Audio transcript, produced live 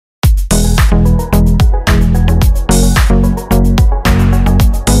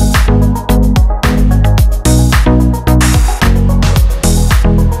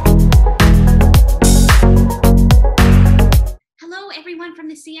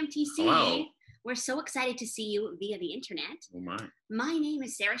CMTC. Hello. We're so excited to see you via the internet. Oh my. My name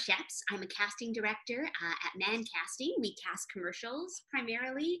is Sheps. I'm a casting director at Mann Casting. We cast commercials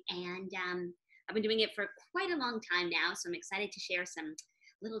primarily, and I've been doing it for quite a long time now, so I'm excited to share some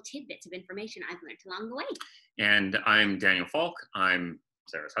little tidbits of information I've learned along the way. And I'm Daniel Falk. I'm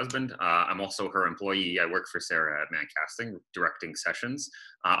Sarah's husband. I'm also her employee. I work for Sarah at Mann Casting, directing sessions.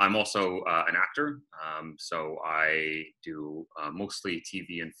 I'm also an actor, so I do mostly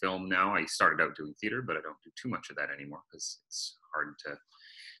TV and film now. I started out doing theater, but I don't do too much of that anymore because it's hard to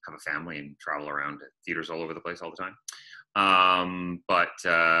have a family and travel around to theaters all over the place all the time.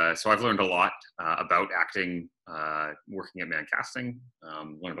 So I've learned a lot about acting, working at Mann Casting,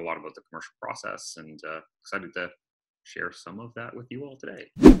 learned a lot about the commercial process, and excited to share some of that with you all today.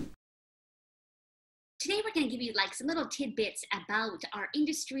 Today we're going to give you like some little tidbits about our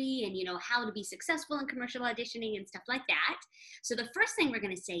industry and, how to be successful in commercial auditioning and stuff like that. So the first thing we're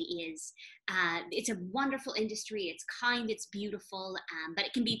going to say is it's a wonderful industry. It's kind, it's beautiful, but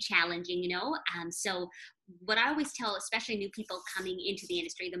it can be challenging, So what I always tell, especially new people coming into the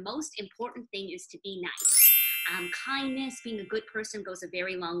industry, the most important thing is to be nice. Kindness, being a good person goes a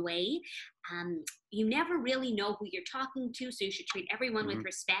very long way. You never really know who you're talking to, so you should treat everyone with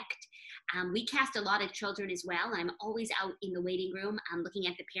respect. We cast a lot of children as well. I'm always out in the waiting room looking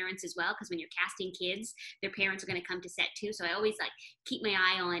at the parents as well, because when you're casting kids, their parents are going to come to set too. So I always keep my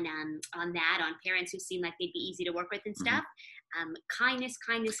eye on that, on parents who seem like they'd be easy to work with and stuff. Kindness.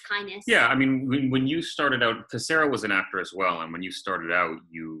 Yeah, I mean, when you started out, because Sarah was an actor as well, and when you started out,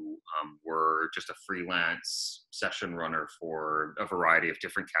 you were just a freelance session runner for a variety of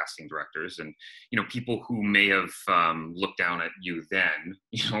different casting directors, and people who may have looked down at you then,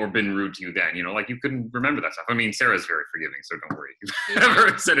 or been rude to you then, you couldn't remember that stuff. I mean, Sarah's very forgiving, so don't worry if you've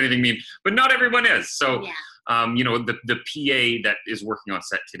ever said anything mean, but not everyone is. So. Yeah. The PA that is working on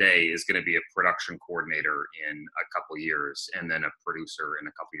set today is going to be a production coordinator in a couple years, and then a producer in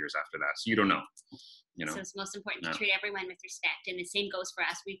a couple years after that. So you don't know. So it's most important to treat everyone with respect, and the same goes for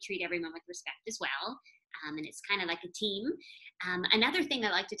us. We treat everyone with respect as well, and it's kind of like a team. Another thing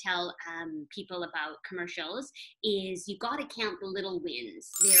I like to tell people about commercials is you got to count the little wins.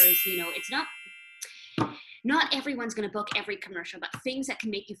 There's, it's not everyone's going to book every commercial, but things that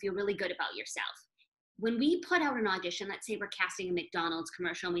can make you feel really good about yourself. When we put out an audition, let's say we're casting a McDonald's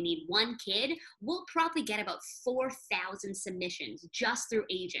commercial and we need one kid, we'll probably get about 4,000 submissions just through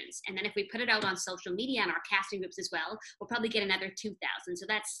agents. And then if we put it out on social media and our casting groups as well, we'll probably get another 2,000. So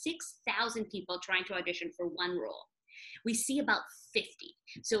that's 6,000 people trying to audition for one role. We see about 50.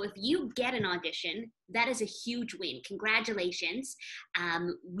 So if you get an audition, that is a huge win. Congratulations.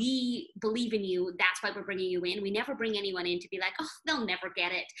 We believe in you. That's why we're bringing you in. We never bring anyone in to be like, oh, they'll never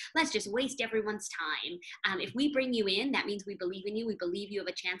get it. Let's just waste everyone's time. If we bring you in, that means we believe in you. We believe you have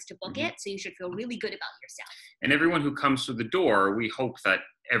a chance to book it. So you should feel really good about yourself. And everyone who comes through the door, we hope that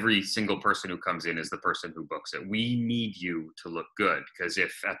every single person who comes in is the person who books it. We need you to look good, because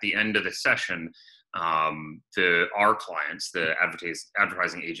if at the end of the session, our clients, the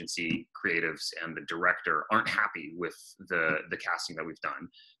advertising agency creatives and the director aren't happy with the casting that we've done,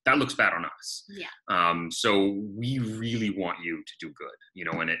 that looks bad on us. Yeah. So we really want you to do good,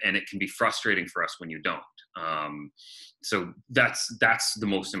 and it can be frustrating for us when you don't. So that's the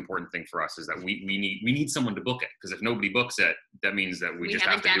most important thing for us, is that we need someone to book it, because if nobody books it, that means that we just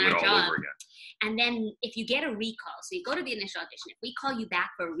have to do it all over again. And then if you get a recall, so you go to the initial audition, if we call you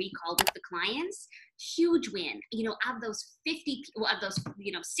back for a recall with the clients, huge win. Of those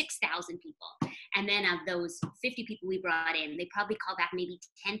 6,000 people, and then of those 50 people we brought in, they probably call back maybe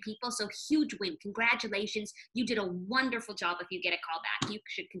 10 people. So huge win. Congratulations. You did a wonderful job. If you get a call back, you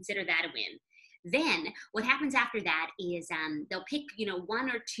should consider that a win. Then what happens after that is they'll pick,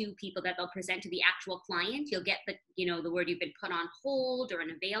 one or two people that they'll present to the actual client. You'll get the word you've been put on hold or an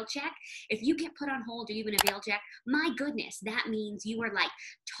avail check. If you get put on hold or even avail check, my goodness, that means you are like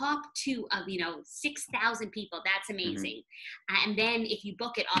top 2 of, 6,000 people. That's amazing. And then if you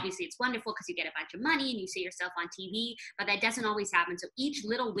book it, obviously it's wonderful because you get a bunch of money and you see yourself on TV, but that doesn't always happen. So each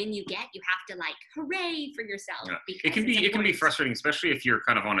little win you get, you have to hooray for yourself. Yeah. It can be frustrating, especially if you're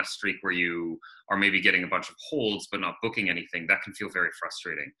kind of on a streak where you are maybe getting a bunch of holds but not booking anything. That can feel very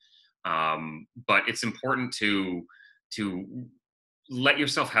frustrating. But it's important to let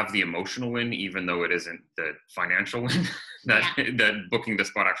yourself have the emotional win, even though it isn't the financial win that booking the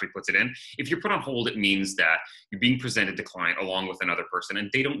spot actually puts it in. If you're put on hold, it means that you're being presented to client along with another person, and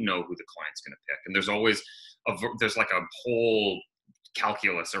they don't know who the client's going to pick. And there's always there's like a whole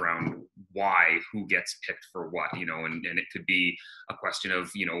calculus around who gets picked for what, and it could be a question of,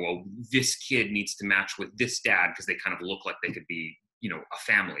 well, this kid needs to match with this dad because they kind of look like they could be you know, a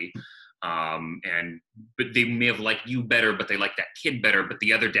family. But they may have liked you better, but they like that kid better, but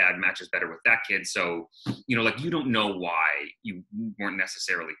the other dad matches better with that kid. So, you know, like, you don't know why you weren't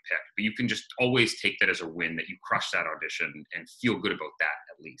necessarily picked, but you can just always take that as a win, that you crushed that audition and feel good about that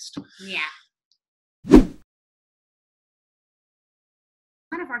at least. Yeah.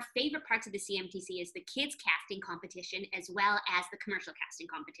 One of our favorite parts of the CMTC is the kids casting competition, as well as the commercial casting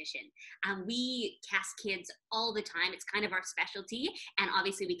competition. We cast kids all the time. It's kind of our specialty. And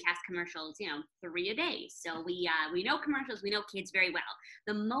obviously we cast commercials, you know, 3 a day. So we know commercials, we know kids very well.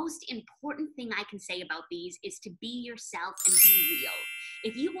 The most important thing I can say about these is to be yourself and be real.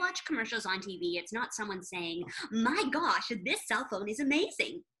 If you watch commercials on TV, it's not someone saying, my gosh, this cell phone is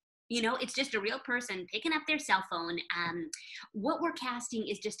amazing. You know, it's just a real person picking up their cell phone. What we're casting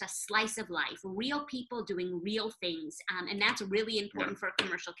is just a slice of life, real people doing real things. And that's really important for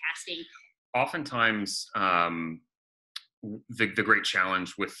commercial casting. Oftentimes, the great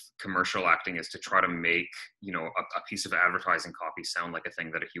challenge with commercial acting is to try to make, you know, a piece of advertising copy sound like a thing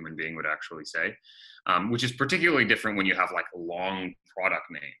that a human being would actually say, which is particularly different when you have like long product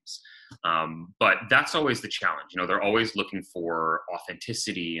names. But that's always the challenge. You know, they're always looking for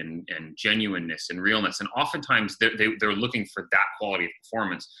authenticity and genuineness and realness. And oftentimes they're looking for that quality of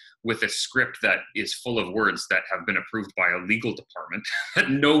performance with a script that is full of words that have been approved by a legal department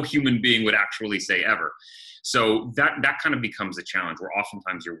that no human being would actually say ever. So that kind of becomes a challenge, where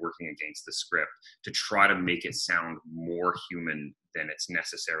oftentimes you're working against the script to try to make it sound more human than it's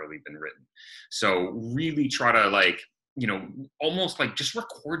necessarily been written. So really try to, like, you know, almost like just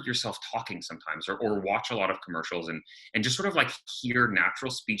record yourself talking sometimes, or watch a lot of commercials and just sort of like hear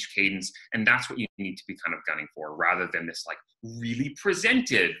natural speech cadence. And that's what you need to be kind of gunning for, rather than this like really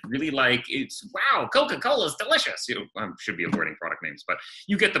presented, really like, it's, wow, Coca-Cola is delicious. You know, I should be avoiding product names, but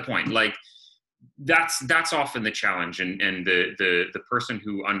you get the point. Like, that's often the challenge, and the person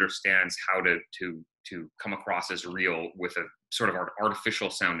who understands how to come across as real with a sort of artificial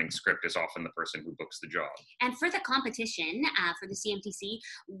sounding script is often the person who books the job. And for the competition, for the CMTC,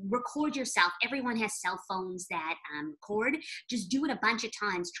 record yourself. Everyone has cell phones that record. Just do it a bunch of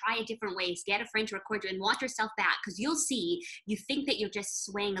times. Try it different ways. Get a friend to record you and watch yourself back, because you'll see, you think that you're just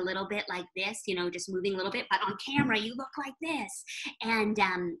swaying a little bit like this, you know, just moving a little bit, but on camera you look like this. And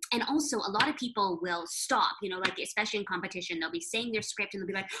also a lot of people will stop, you know, like especially in competition, they'll be saying their script and they'll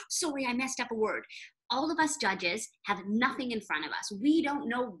be like, sorry, I messed up a word. All of us judges have nothing in front of us. We don't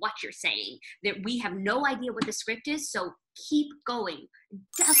know what you're saying. That we have no idea what the script is, so keep going.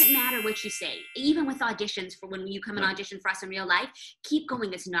 Doesn't matter what you say. Even with auditions, for when you come and audition for us in real life, keep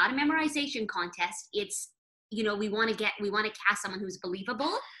going. It's not a memorization contest. It's, you know, we want to cast someone who's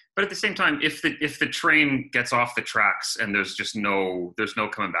believable. But at the same time, if the train gets off the tracks and there's no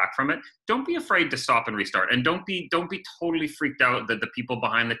coming back from it, don't be afraid to stop and restart. And don't be totally freaked out that the people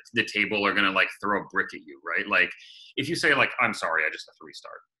behind the table are gonna like throw a brick at you, right? Like, if you say like, I'm sorry, I just have to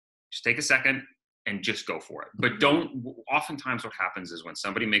restart, just take a second and just go for it. But oftentimes what happens is when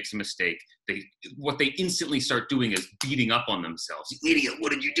somebody makes a mistake, what they instantly start doing is beating up on themselves. You idiot,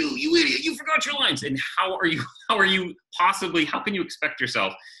 what did you do? You idiot, you forgot your lines. And how can you expect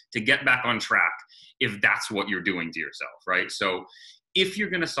yourself to get back on track if that's what you're doing to yourself, right? So if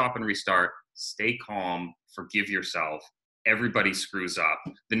you're gonna stop and restart, stay calm, forgive yourself. Everybody screws up.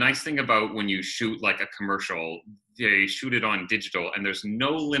 The nice thing about when you shoot like a commercial, they shoot it on digital and there's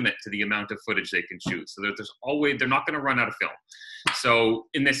no limit to the amount of footage they can shoot. So there's always, they're not going to run out of film. So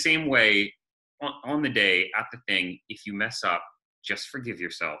in the same way, on the day, at the thing, if you mess up, just forgive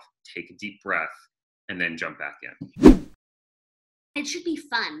yourself, take a deep breath, and then jump back in. It should be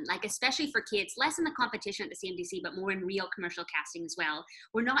fun, like especially for kids, less in the competition at the CMTC, but more in real commercial casting as well.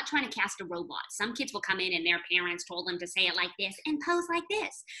 We're not trying to cast a robot. Some kids will come in and their parents told them to say it like this and pose like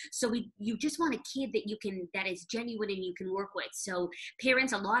this. So you just want a kid that is genuine and you can work with. So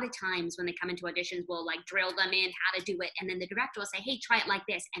parents, a lot of times when they come into auditions, will like drill them in how to do it. And then the director will say, hey, try it like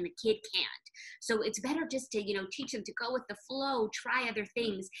this. And the kid can't. So it's better just to, you know, teach them to go with the flow, try other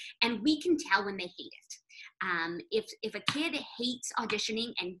things. And we can tell when they hate it. If a kid hates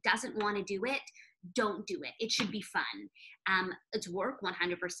auditioning and doesn't want to do it, don't do it. It should be fun. It's work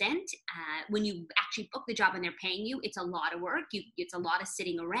 100%. When you actually book the job and they're paying you, it's a lot of work. It's a lot of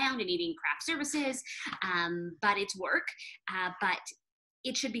sitting around and eating craft services, but it's work. But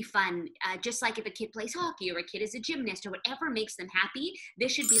it should be fun. Just like if a kid plays hockey or a kid is a gymnast or whatever makes them happy,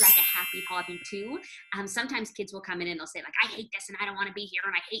 this should be like a happy hobby too. Sometimes kids will come in and they'll say like, I hate this and I don't want to be here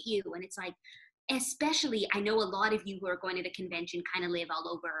and I hate you. And it's like, especially, I know a lot of you who are going to the convention kind of live all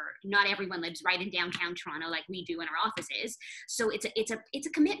over. Not everyone lives right in downtown Toronto like we do in our offices. So it's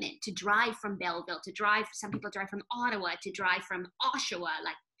a commitment to drive from Belleville, to drive. Some people drive from Ottawa, to drive from Oshawa,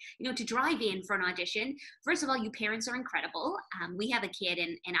 like, you know, to drive in for an audition. First of all, you parents are incredible. We have a kid,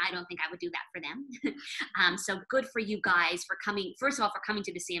 and I don't think I would do that for them. So good for you guys for coming. First of all, for coming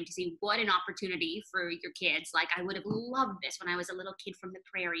to the CMTC. What an opportunity for your kids. Like, I would have loved this when I was a little kid from the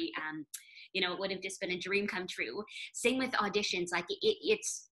prairie. You know, it would have just been a dream come true. Same with auditions. Like,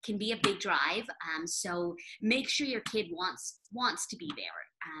 it's can be a big drive. So make sure your kid wants to be there.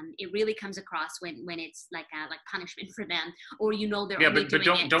 It really comes across when it's like punishment for them, or, you know, they're only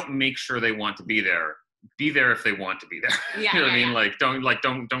doing it. Don't make sure they want to be there. Be there if they want to be there. Yeah, you know what I mean?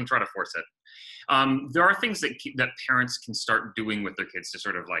 Yeah. Don't try to force it. There are things that parents can start doing with their kids to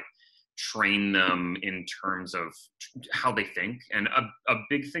sort of like train them in terms of how they think. And a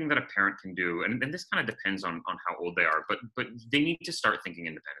big thing that a parent can do, and this kind of depends on how old they are, but they need to start thinking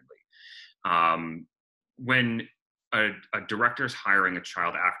independently. When a director's hiring a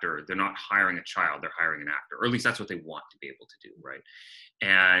child actor, they're not hiring a child, they're hiring an actor, or at least that's what they want to be able to do, right?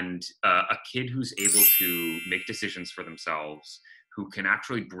 And a kid who's able to make decisions for themselves, who can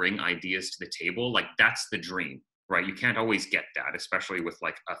actually bring ideas to the table, like, that's the dream, right? You can't always get that, especially with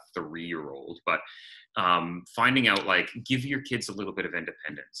like a 3-year-old, but finding out, like, give your kids a little bit of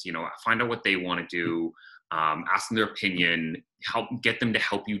independence, you know, find out what they want to do, ask them their opinion, get them to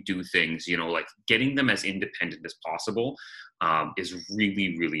help you do things, you know, like getting them as independent as possible is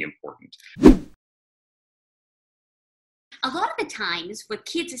really, really important. A lot of the times, with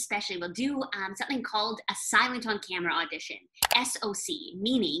kids especially, we'll do something called a silent on camera audition, SOC,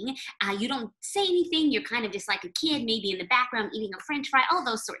 meaning you don't say anything, you're kind of just like a kid, maybe in the background eating a French fry, all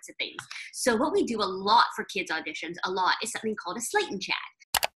those sorts of things. So what we do a lot for kids auditions, is something called a slate and chat.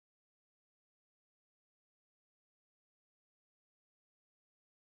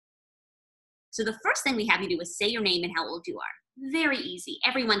 So the first thing we have you do is say your name and how old you are. Very easy.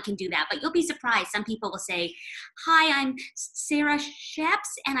 Everyone can do that, but you'll be surprised. Some people will say, "Hi, I'm Sarah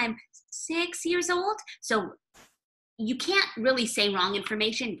Sheps, and I'm 6 years old." So you can't really say wrong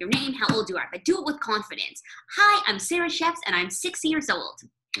information, your name, how old you are, but do it with confidence. "Hi, I'm Sarah Sheps, and I'm 6 years old."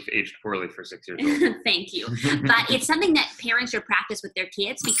 You've aged poorly for 6 years old. Thank you. But it's something that parents should practice with their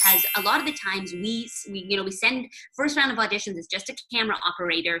kids, because a lot of the times we send, first round of auditions is just a camera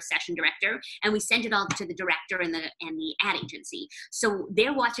operator, session director, and we send it all to the director and the ad agency. So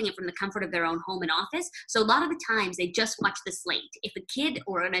they're watching it from the comfort of their own home and office. So a lot of the times they just watch the slate. If a kid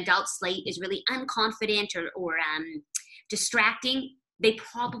or an adult slate is really unconfident or distracting, they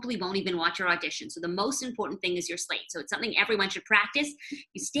probably won't even watch your audition. So the most important thing is your slate. So it's something everyone should practice.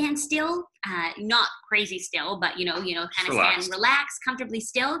 You stand still, not crazy still, but kind of stand relaxed, comfortably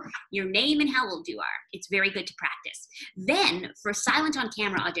still, your name and how old you are. It's very good to practice. Then for silent on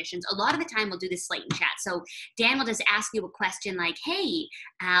camera auditions, a lot of the time we'll do this slate and chat. So Dan will just ask you a question like, "Hey,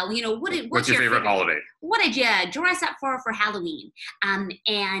 what's your favorite holiday? What did you dress up for Halloween?"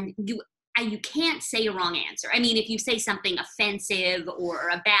 And you can't say a wrong answer. I mean, if you say something offensive or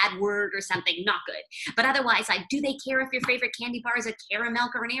a bad word or something, not good. But otherwise, like, do they care if your favorite candy bar is a caramel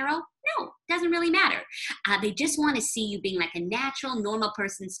Granero? No, doesn't really matter. They just want to see you being like a natural, normal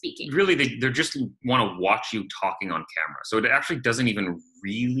person speaking. Really, they just want to watch you talking on camera. So it actually doesn't even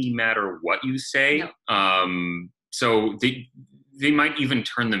really matter what you say. No. So they might even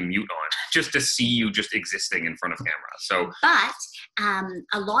turn the mute on just to see you just existing in front of camera. So, but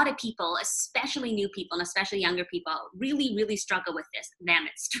a lot of people, especially new people and especially younger people, really, really struggle with this.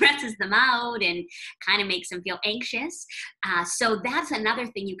 It stresses them out and kind of makes them feel anxious. So that's another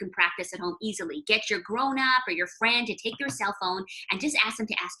thing you can practice at home easily. Get your grown-up or your friend to take their cell phone and just ask them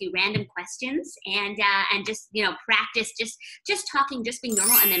to ask you random questions and just practice just talking, just being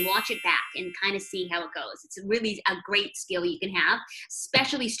normal, and then watch it back and kind of see how it goes. It's really a great skill you can have,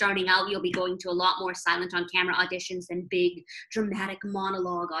 especially starting out. You'll be going to a lot more silent on camera auditions than big dramatic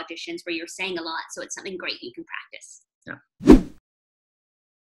monologue auditions where you're saying a lot. So it's something great you can practice. Yeah.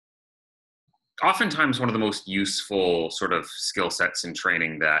 Oftentimes one of the most useful sort of skill sets in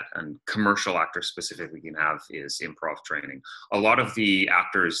training that and commercial actors specifically can have is improv training. A lot of the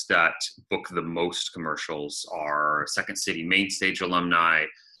actors that book the most commercials are Second City main stage alumni,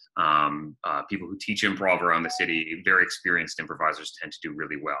 people who teach improv around the city. Very experienced improvisers tend to do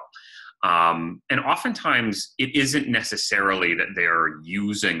really well. And oftentimes it isn't necessarily that they're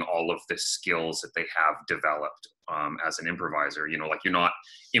using all of the skills that they have developed as an improviser. Like, you're not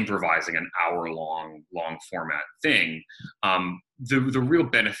improvising an hour-long format thing. The real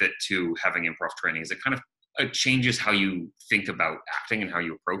benefit to having improv training is it kind of it changes how you think about acting and how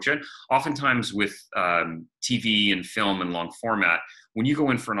you approach it. Oftentimes with TV and film and long format, when you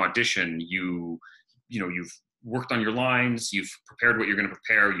go in for an audition, you've worked on your lines, you've prepared what you're going to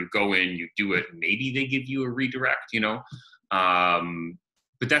prepare, you go in, you do it, maybe they give you a redirect,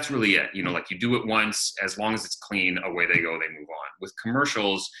 but that's really it. Like you do it once, as long as it's clean, away they go, they move on. With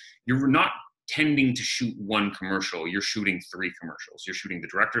commercials, you're not tending to shoot one commercial, you're shooting 3 commercials. You're shooting the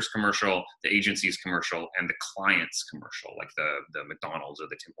director's commercial, the agency's commercial, and the client's commercial, like the McDonald's or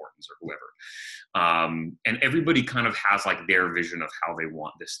the Tim Hortons or whoever. And everybody kind of has like their vision of how they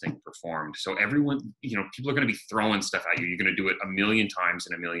want this thing performed. So everyone, people are going to be throwing stuff at you. You're going to do it a million times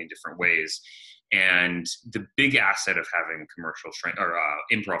in a million different ways. And the big asset of having commercial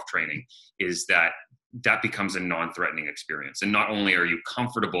improv training is that becomes a non-threatening experience. And not only are you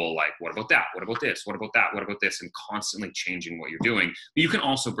comfortable, like, what about that? What about this? What about that? What about this? And constantly changing what you're doing, but you can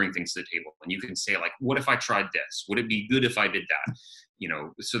also bring things to the table and you can say like, what if I tried this? Would it be good if I did that?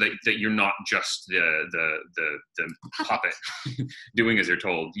 So that you're not just the puppet doing as you're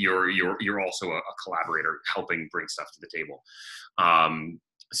told. You're also a collaborator helping bring stuff to the table.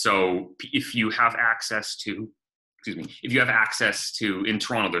 So if you have access to, in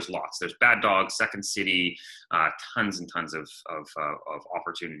Toronto, there's lots. There's Bad Dogs, Second City, tons and tons of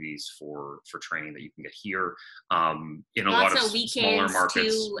opportunities for training that you can get here. In a lot of smaller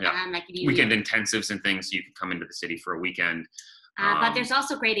markets, too, weekend intensives and things, so you can come into the city for a weekend. But there's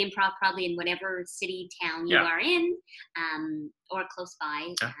also great improv probably in whatever city, town you are in, or close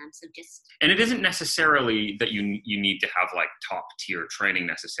by. And it isn't necessarily that you need to have like top tier training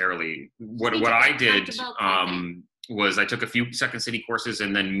necessarily. What I did was I took a few Second City courses,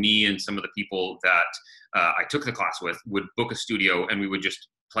 and then me and some of the people that I took the class with would book a studio, and we would just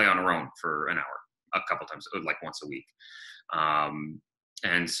play on our own for an hour, a couple times, like once a week.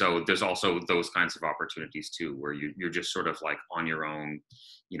 And so there's also those kinds of opportunities too, where you're just sort of like on your own,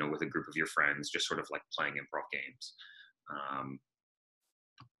 with a group of your friends, just sort of like playing improv games.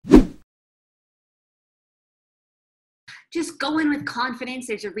 Just go in with confidence.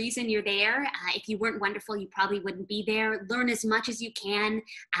 There's a reason you're there. If you weren't wonderful, you probably wouldn't be there. Learn as much as you can.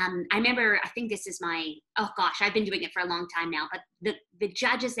 I remember, I think this is I've been doing it for a long time now, but the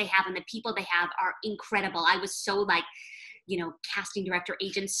judges they have and the people they have are incredible. I was so like, casting director,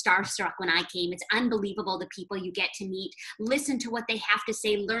 agent, starstruck when I came. It's unbelievable the people you get to meet, listen to what they have to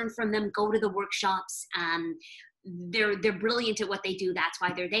say, learn from them, go to the workshops. They're brilliant at what they do. That's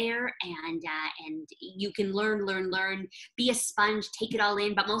why they're there. And you can learn, be a sponge, take it all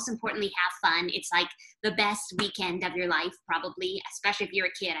in, but most importantly, have fun. It's like the best weekend of your life, probably, especially if you're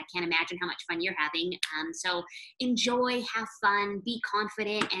a kid. I can't imagine how much fun you're having. So enjoy, have fun, be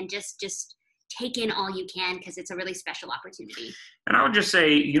confident, and just take in all you can, because it's a really special opportunity. And I would just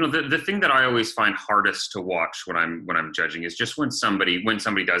say, the thing that I always find hardest to watch when I'm judging is just when somebody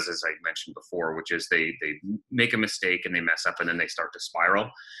does, as I mentioned before, which is they make a mistake and they mess up and then they start to spiral.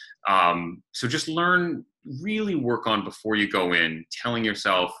 So just really work on, before you go in, telling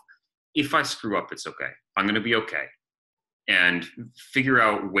yourself, if I screw up, it's okay. I'm going to be okay. And figure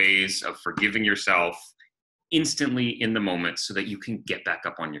out ways of forgiving yourself instantly in the moment so that you can get back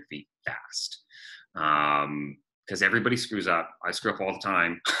up on your feet fast. Because everybody screws up. I screw up all the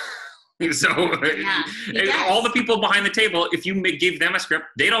time. So all the people behind the table, if you give them a script,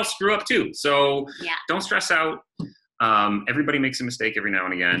 they'd all screw up too. So don't stress out. Everybody makes a mistake every now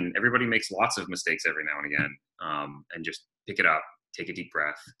and again. Everybody makes lots of mistakes every now and again. And just pick it up, take a deep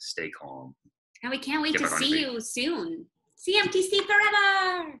breath, stay calm. And we can't wait to see you soon. CMTC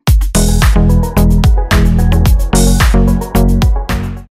forever!